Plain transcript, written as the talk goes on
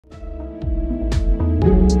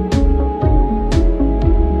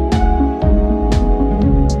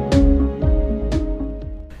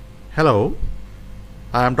Hello,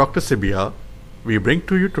 I am Dr. Sibia. We bring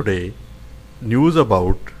to you today news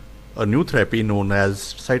about a new therapy known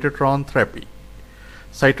as Cytotron therapy.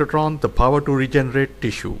 Cytotron, the power to regenerate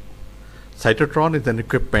tissue. Cytotron is an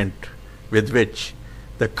equipment with which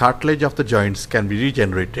the cartilage of the joints can be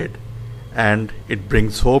regenerated, and it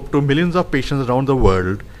brings hope to millions of patients around the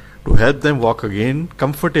world to help them walk again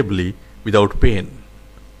comfortably without pain.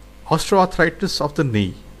 Osteoarthritis of the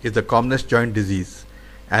knee is the commonest joint disease,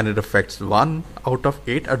 and it affects 1 out of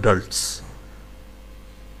 8 adults.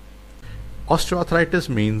 Osteoarthritis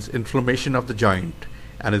means inflammation of the joint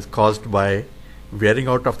and is caused by wearing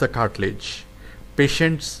out of the cartilage.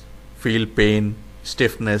 Patients feel pain,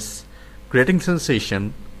 stiffness, grating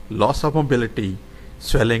sensation, loss of mobility,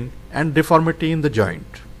 swelling, and deformity in the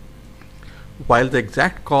joint. While the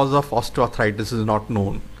exact cause of osteoarthritis is not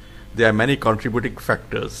known, there are many contributing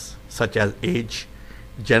factors such as age,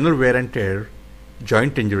 general wear and tear,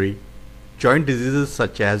 joint injury, joint diseases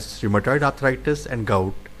such as rheumatoid arthritis and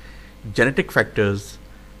gout, genetic factors,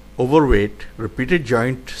 overweight, repeated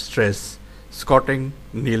joint stress, squatting,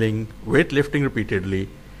 kneeling, weightlifting repeatedly,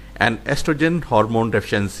 and estrogen hormone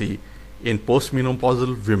deficiency in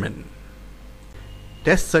postmenopausal women.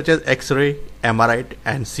 Tests such as X-ray, MRI,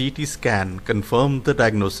 and CT scan confirm the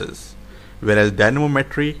diagnosis, whereas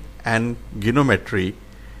dynamometry and gynometry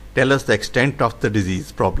tell us the extent of the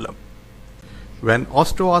disease problem. When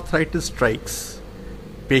osteoarthritis strikes,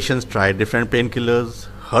 patients try different painkillers,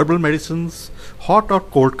 herbal medicines, hot or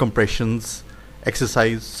cold compressions,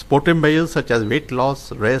 exercise, supportive measures such as weight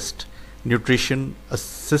loss, rest, nutrition,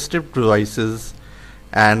 assistive devices,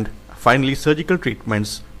 and finally surgical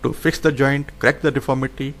treatments to fix the joint, correct the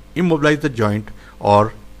deformity, immobilize the joint,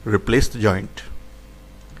 or replace the joint.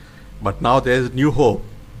 But now there is new hope.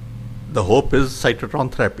 The hope is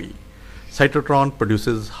Cytotron therapy. Cytotron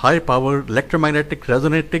produces high-powered electromagnetic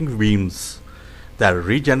resonating beams that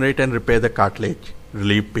regenerate and repair the cartilage,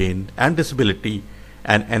 relieve pain and disability,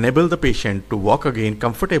 and enable the patient to walk again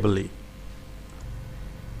comfortably.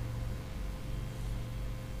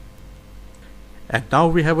 And now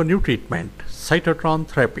we have a new treatment, Cytotron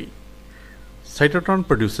therapy. Cytotron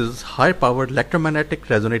produces high-powered electromagnetic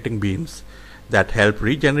resonating beams that help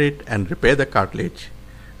regenerate and repair the cartilage,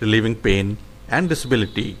 relieving pain and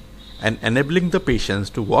disability, and enabling the patients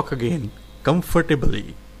to walk again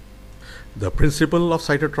comfortably. The principle of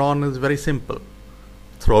Cytotron is very simple.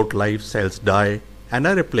 Throughout life, cells die and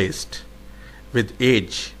are replaced. With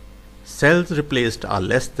age, cells replaced are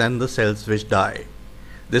less than the cells which die.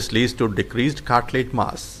 This leads to decreased cartilage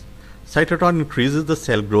mass. Cytotron increases the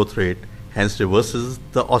cell growth rate, hence reverses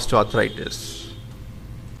the osteoarthritis.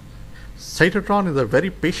 Cytotron is a very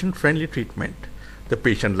patient-friendly treatment. The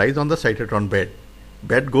patient lies on the Cytotron bed.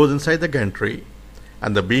 Bed goes inside the gantry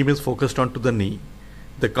and the beam is focused onto the knee.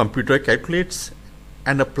 The computer calculates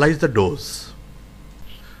and applies the dose.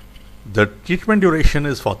 The treatment duration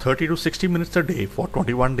is for 30 to 60 minutes a day for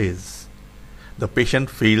 21 days. The patient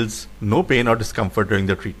feels no pain or discomfort during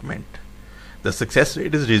the treatment. The success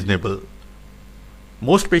rate is reasonable.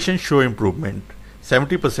 Most patients show improvement,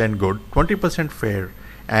 70% good, 20% fair,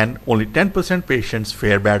 and only 10% patients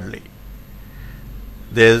fare badly.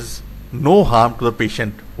 There is no harm to the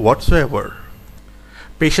patient whatsoever.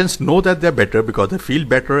 Patients know that they are better because they feel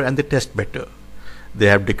better and they test better. They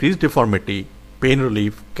have decreased deformity, pain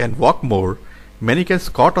relief, can walk more, many can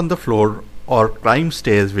squat on the floor or climb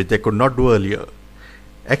stairs which they could not do earlier.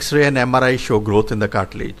 X-ray and MRI show growth in the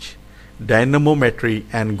cartilage. Dynamometry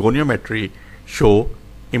and goniometry show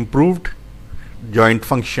improved joint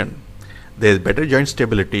function. There is better joint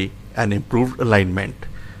stability and improved alignment.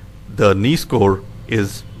 The knee score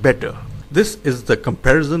is better. This is the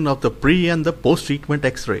comparison of the pre and the post-treatment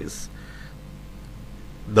X-rays.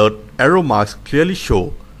 The arrow marks clearly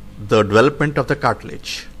show the development of the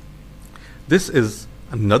cartilage. This is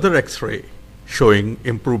another X-ray showing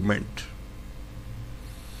improvement.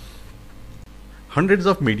 Hundreds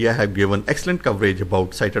of media have given excellent coverage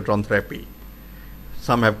about Cytotron therapy.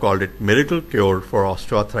 Some have called it miracle cure for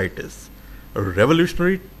osteoarthritis, a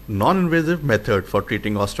revolutionary non-invasive method for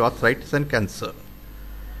treating osteoarthritis and cancer.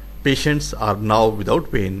 Patients are now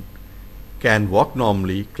without pain, can walk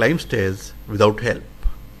normally, climb stairs without help.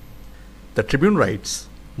 The Tribune writes,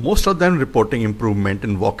 most of them reporting improvement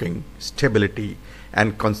in walking, stability,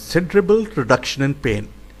 and considerable reduction in pain.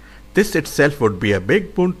 This itself would be a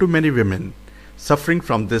big boon to many women suffering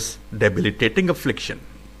from this debilitating affliction.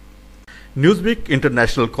 Newsweek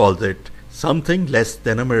International calls it something less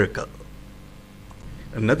than a miracle.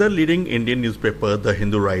 Another leading Indian newspaper, The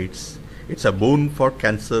Hindu, writes, it's a boon for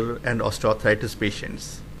cancer and osteoarthritis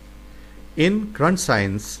patients. In Current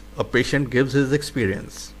Science, a patient gives his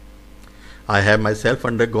experience. I have myself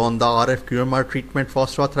undergone the RF-QMR treatment for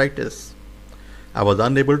osteoarthritis. I was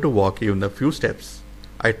unable to walk even a few steps.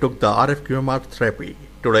 I took the RF-QMR therapy.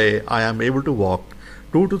 Today, I am able to walk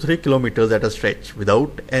 2 to 3 kilometers at a stretch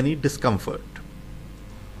without any discomfort.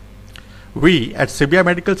 We at Sibia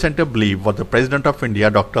Medical Centre believe what the President of India,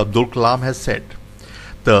 Dr. Abdul Kalam, has said.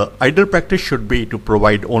 The ideal practice should be to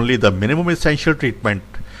provide only the minimum essential treatment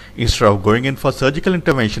instead of going in for surgical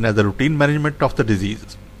intervention as a routine management of the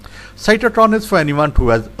disease. Cytotron is for anyone who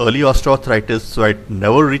has early osteoarthritis so it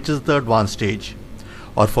never reaches the advanced stage,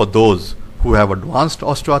 or for those who have advanced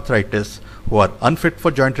osteoarthritis who are unfit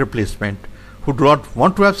for joint replacement, who do not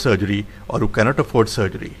want to have surgery or who cannot afford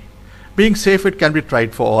surgery. Being safe, it can be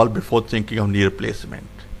tried for all before thinking of knee replacement.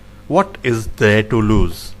 What is there to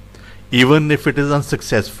lose? Even if it is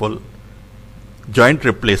unsuccessful, joint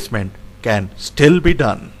replacement can still be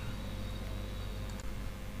done.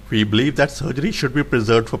 We believe that surgery should be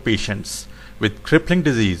preserved for patients with crippling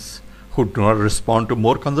disease who do not respond to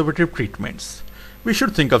more conservative treatments. We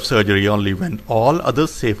should think of surgery only when all other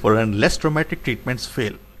safer and less traumatic treatments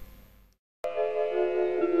fail.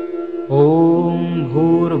 Om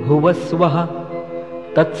Bhurbhuvasvaha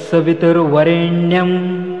Tatsaviturvarenyam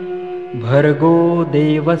Bhargo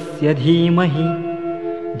Devasya Dhimahi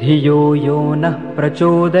Dhiyo Yonah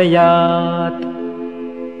Prachodayat।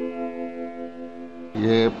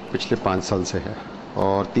 ये पिछले 5 साल से है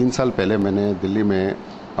और 3 साल पहले मैंने दिल्ली में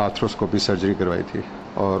आर्थ्रोस्कोपी सर्जरी करवाई थी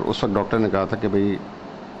और उस वक्त डॉक्टर ने कहा था कि भाई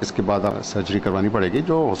इसके बाद आप सर्जरी करवानी पड़ेगी,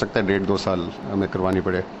 जो हो सकता है 1.5-2 साल में करवानी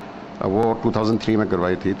पड़े। वो 2003 में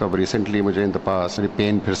करवाई थी, तो अब रिसेंटली मुझे इन द पास मेरी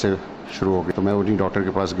पेन फिर से शुरू हो गई, तो मैं उन्हीं डॉक्टर के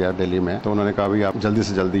पास गया दिल्ली में, तो उन्होंने कहा भाई आप जल्दी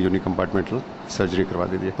से जल्दी यूनी कंपार्टमेंटल सर्जरी करवा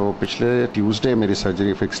दीजिए। तो पिछले ट्यूसडे मेरी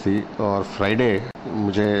सर्जरी फिक्स थी और फ्राइडे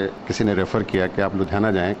मुझे किसी ने रेफ़र किया कि आप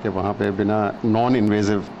लुधियाना जाएं कि वहाँ पे बिना नॉन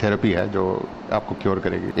इन्वेजिव थेरेपी है जो आपको क्योर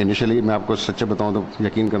करेगी। इनिशियली मैं आपको सच्चे बताऊं तो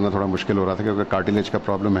यकीन करना थोड़ा मुश्किल हो रहा था क्योंकि कार्टिलेज का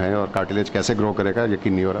प्रॉब्लम है और कार्टिलेज कैसे ग्रो करेगा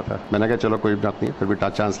यकीन नहीं हो रहा था। मैंने कहा चलो कोई बात नहीं, फिर भी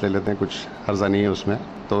चांस ले लेते हैं, कुछ हर्जा नहीं है उसमें।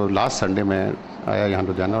 तो लास्ट संडे में आया यहाँ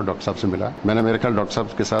लुधियाना और डॉक्टर साहब से मिला। मैंने मेरे ख्याल डॉक्टर साहब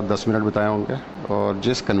के साथ 10 मिनट बिताए होंगे और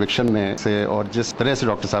जिस कन्विक्शन में से और जिस तरह से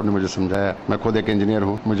डॉक्टर साहब ने मुझे समझाया, मैं खुद एक इंजीनियर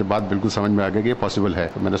हूँ, मुझे बात बिल्कुल समझ में आ गई कि ये पॉसिबल है।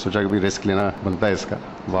 तो मैंने सोचा कि भाई रिस्क लेना बनता है इसका।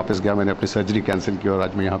 वापस गया, मैंने अपनी सर्जरी कैंसिल की और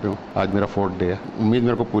आज मैं यहाँ पे हूँ। आज मेरा 4th डे है। उम्मीद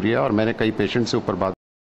मेरे को पूरी है और मैंने कई पेशेंट से ऊपर बात।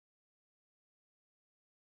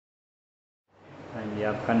 हाँ जी,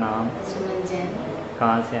 आपका नाम? सुमन जैन।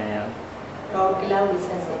 कहाँ से आए आप? राउर किला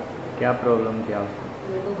उड़ीसा से। क्या प्रॉब्लम थी आपको?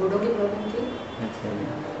 मेरे को घुटनों की प्रॉब्लम थी। अच्छा जी,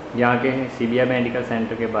 यहाँ के सीबिया मेडिकल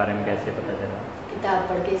सेंटर के बारे में कैसे पता चला? किताब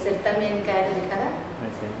पढ़ के सरिता में इनका ऐड लिखा था।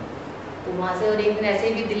 अच्छा, तो वहाँ से, और एक दिन ऐसे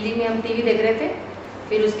भी दिल्ली में हम टीवी देख रहे थे,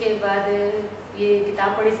 फिर उसके बाद ये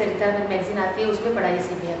किताब पढ़ी, सरिता में मैगजीन आती है, उसमें पढ़ा ये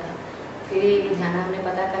सीबिया का। फिर लुधियाना हमने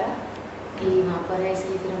पता करा कि वहाँ पर है,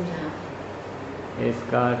 इसलिए फिर हम यहाँ।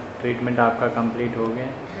 इसका ट्रीटमेंट आपका कंप्लीट हो गया?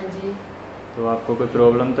 हाँ जी। तो आपको कोई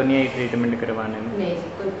प्रॉब्लम तो नहीं आई ट्रीटमेंट करवाने में? नहीं जी,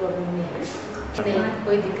 कोई प्रॉब्लम नहीं है, नहीं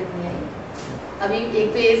कोई दिक्कत नहीं आई। अभी एक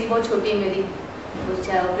तो एज बहुत छोटी है मेरी,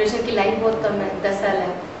 ऑपरेशन की लाइफ बहुत कम है, 10 साल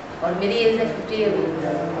है, और मेरी एज है 50 अभी,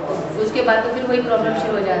 और उसके बाद तो फिर वही प्रॉब्लम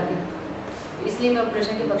शुरू हो जाती है, इसलिए मैं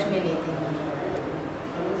ऑपरेशन के पक्ष में नहीं थी।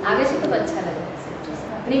 आगे से तो अच्छा लगा।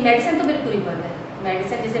 नहीं, मेडिसिन तो मेरी पूरी बंद है।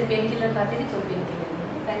 मेडिसिन जैसे पेन किलर खाती थी तो पेन किलर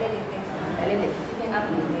पहले लेती थी, अब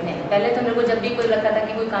नहीं। पहले तो मेरे को जब भी कोई लगता था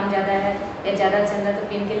कि कोई काम ज़्यादा है या ज़्यादा चल रहा है तो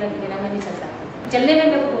पेन किलर के बिना मैं नहीं चल सकती। चलने में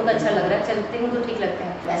मेरे को बहुत अच्छा लग रहा है, चलती हूँ तो ठीक लगता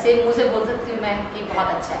है। वैसे मुँह से बोल सकती हूँ मैं कि बहुत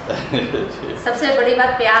अच्छा है। सबसे बड़ी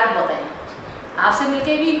बात प्यार बहुत है। आपसे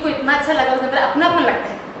मिलके भी इनको इतना अच्छा लगा, उसमें अपनापन लगता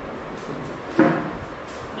है।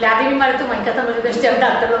 ब्यादी बीमारी तो वहीं खत्म हो जाती है,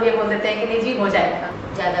 डॉक्टर लोग ये बोल देते हैं कि नहीं जी हो जाएगा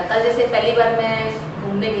ज़्यादा। कल जैसे पहली बार मैं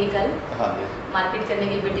घूमने गई, कल मार्केट करने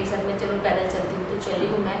की बेटी के साथ में, चलो पैदल चलती हूँ, तो चली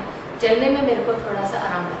हूँ मैं। चलने में मेरे को थोड़ा सा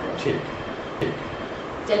आराम लग रहा है।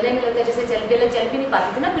 चलने में लगता है जैसे चल भी नहीं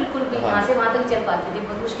पाती थी ना बिल्कुल भी, यहाँ से वहाँ तक चल पाती थी,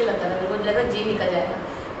 बहुत मुश्किल लगता था मेरे को, लग रहा जी निकल जाएगा।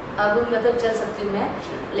 अब मतलब चल सकती हूँ मैं,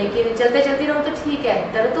 लेकिन चलती रहूँ तो ठीक है,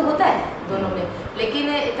 दर्द तो होता है दोनों में, लेकिन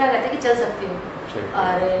इतना रहता है कि चल सकती हूँ।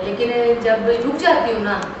 और लेकिन जब रुक जाती हूँ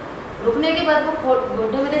ना, रुकने के बाद वो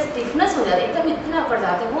घुटने में स्टिफनेस हो जाती है, एकदम इतना पड़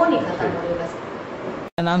जाता है, वो नहीं खत्म हो रही बस।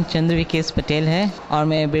 मेरा नाम चंद्र विकेश पटेल है और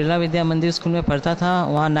मैं बिरला विद्या मंदिर स्कूल में पढ़ता था।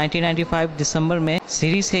 वहाँ 1995 दिसंबर में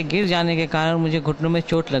सीढ़ी से गिर जाने के कारण मुझे घुटनों में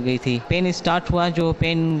चोट लग गई थी। पेन स्टार्ट हुआ, जो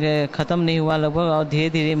पेन खत्म नहीं हुआ लगभग, और धीरे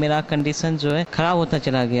धीरे मेरा कंडीशन जो है खराब होता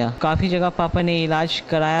चला गया। काफ़ी जगह पापा ने इलाज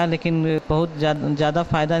कराया लेकिन बहुत ज़्यादा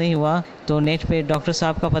फायदा नहीं हुआ। तो नेट पे डॉक्टर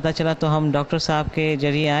साहब का पता चला, तो हम डॉक्टर साहब के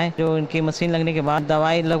जरिए आए, जो इनकी मशीन लगने के बाद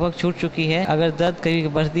दवाई लगभग छूट चुकी है। अगर दर्द कभी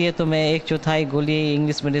बढ़ती है तो मैं 1/4 गोली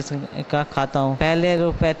इंग्लिश मेडिसिन का खाता हूँ। पहले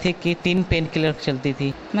एलोपैथिक की 3 पेन किलर चलती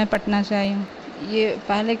थी। मैं पटना से आई हूँ। ये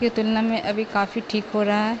पहले की तुलना में अभी काफ़ी ठीक हो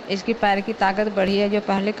रहा है। इसकी पैर की ताकत बढ़ी है, जो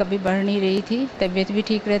पहले कभी बढ़ नहीं रही थी। तबीयत भी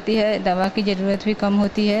ठीक रहती है, दवा की ज़रूरत भी कम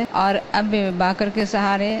होती है और अब बाकर के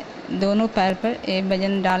सहारे दोनों पैर पर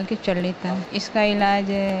वजन डाल के चल लेता है। इसका इलाज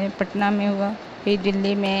पटना में हुआ, फिर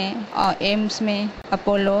दिल्ली में और एम्स में,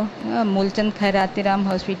 अपोलो, मूलचंद खैरातीराम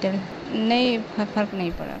हॉस्पिटल। नहीं, फर्क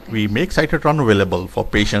नहीं पड़ा। We make Cytotron available for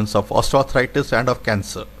patients of osteoarthritis and of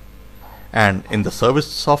cancer. And in the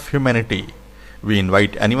service of humanity, we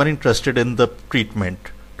invite anyone interested in the treatment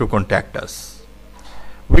to contact us.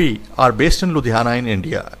 We are based in Ludhiana in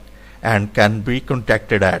India and can be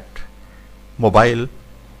contacted at mobile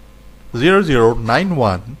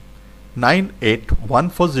 0091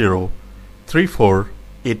 98140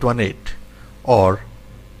 34818, or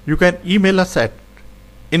you can email us at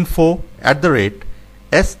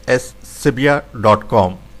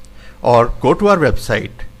info@sssibia.com, or go to our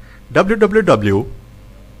website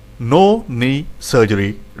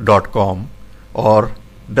www.nokneesurgery.com or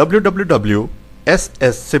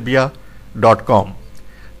www.sssibia.com.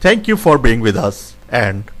 Thank you for being with us,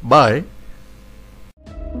 and bye.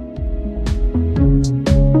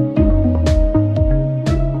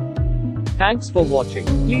 Thanks for watching.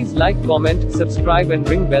 Please like, comment, subscribe and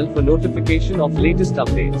ring bell for notification of latest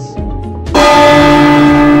updates.